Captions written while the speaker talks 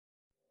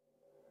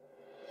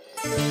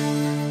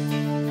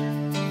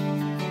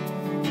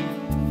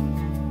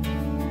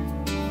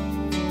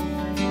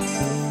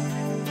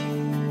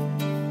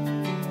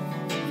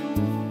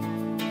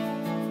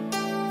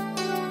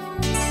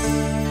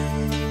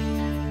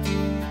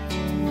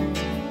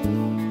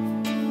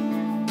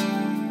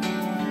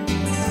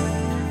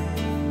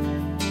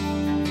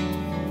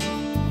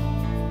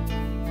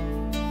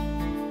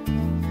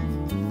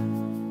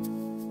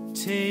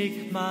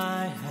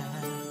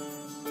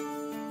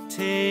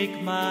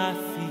Take my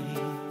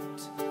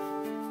feet,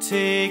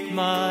 take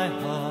my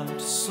heart,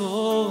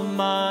 soul,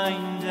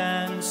 mind,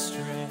 and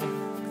strength,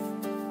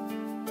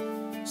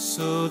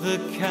 so the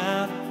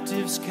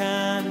captives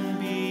can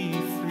be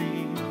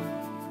free.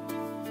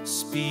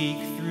 Speak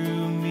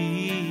through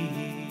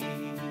me.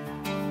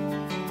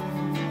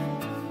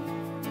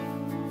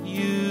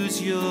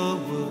 Use your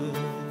word,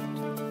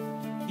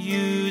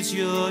 use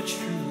your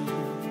truth.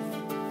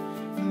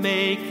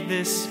 Make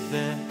this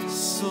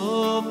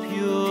vessel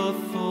pure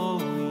for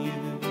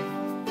you,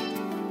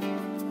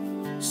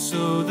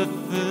 so the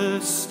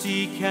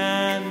thirsty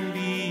can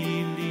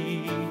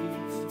believe.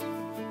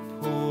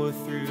 Pour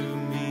through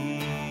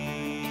me.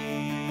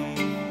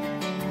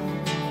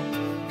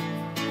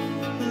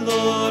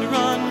 Lord,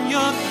 run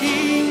your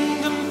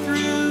kingdom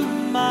through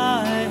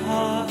my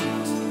heart.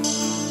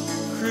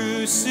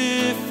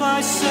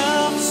 Crucify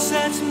self,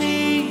 set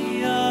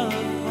me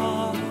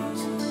apart,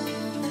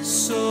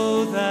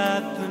 so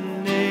that the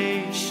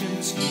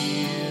nations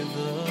hear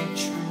the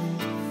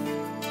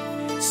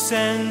truth.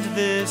 Send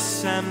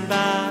this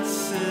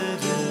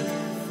ambassador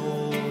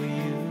for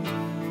you.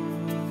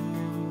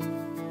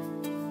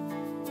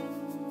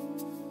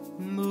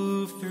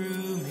 Move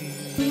through me.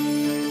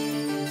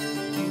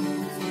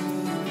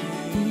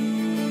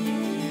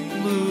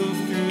 Move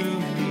through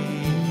me.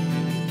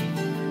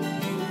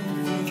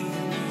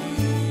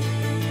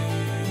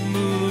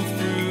 Move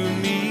through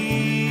me.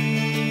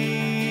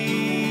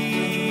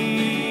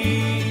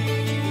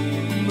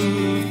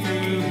 Move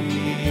through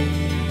me.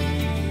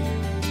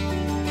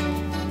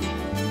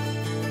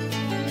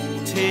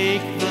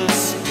 Take the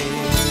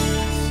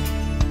scales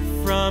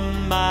from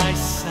my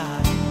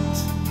sight,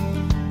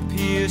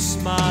 pierce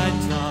my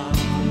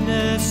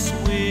darkness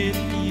with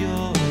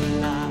your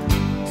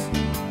light,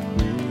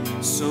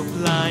 so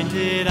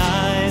blinded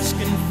eyes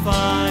can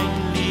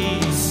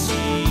finally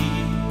see.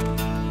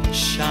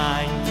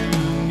 Shine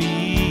through me.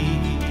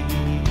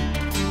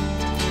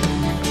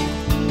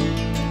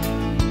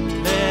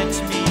 Let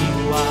me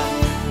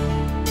wipe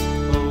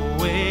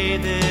away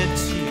their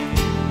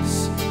tears,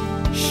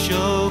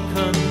 show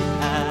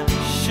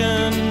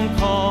compassion,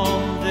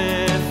 calm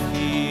their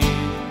fear,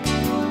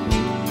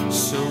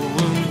 so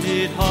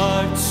wounded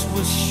hearts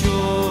will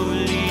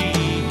surely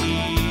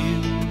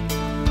heal.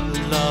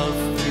 Love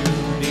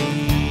through me.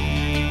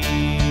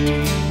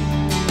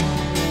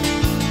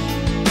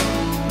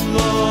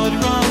 Lord,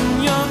 run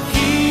your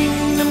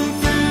kingdom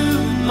through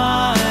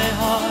my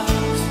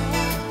heart.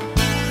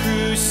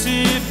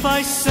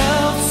 Crucify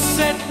self,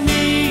 set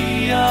me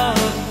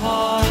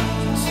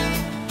apart,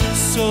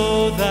 so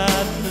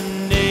that the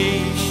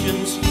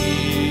nations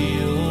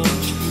hear your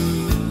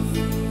truth.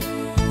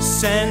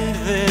 Send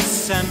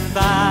this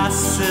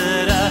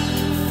ambassador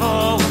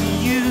for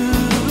you.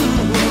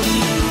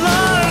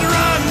 Lord,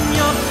 run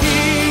your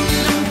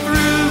kingdom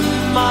through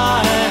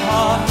my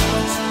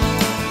heart.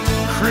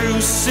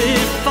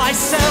 Crucify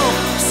self,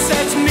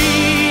 set me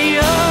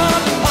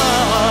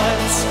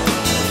apart,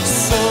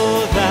 so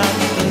that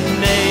the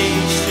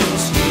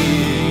nations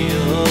hear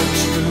your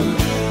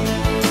truth.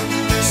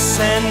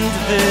 Send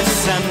this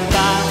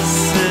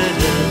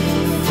ambassador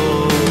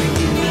for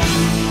you.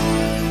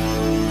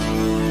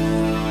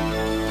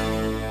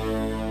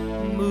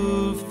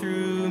 Move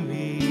through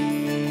me.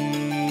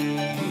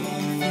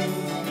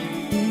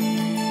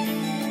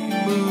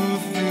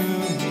 Move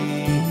through me.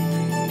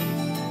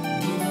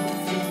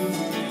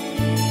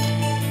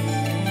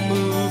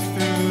 Move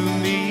through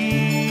me.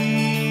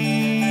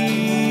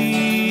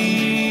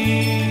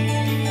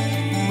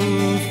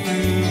 Move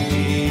through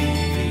me.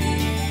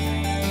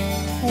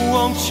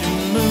 Won't you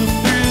move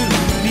through me?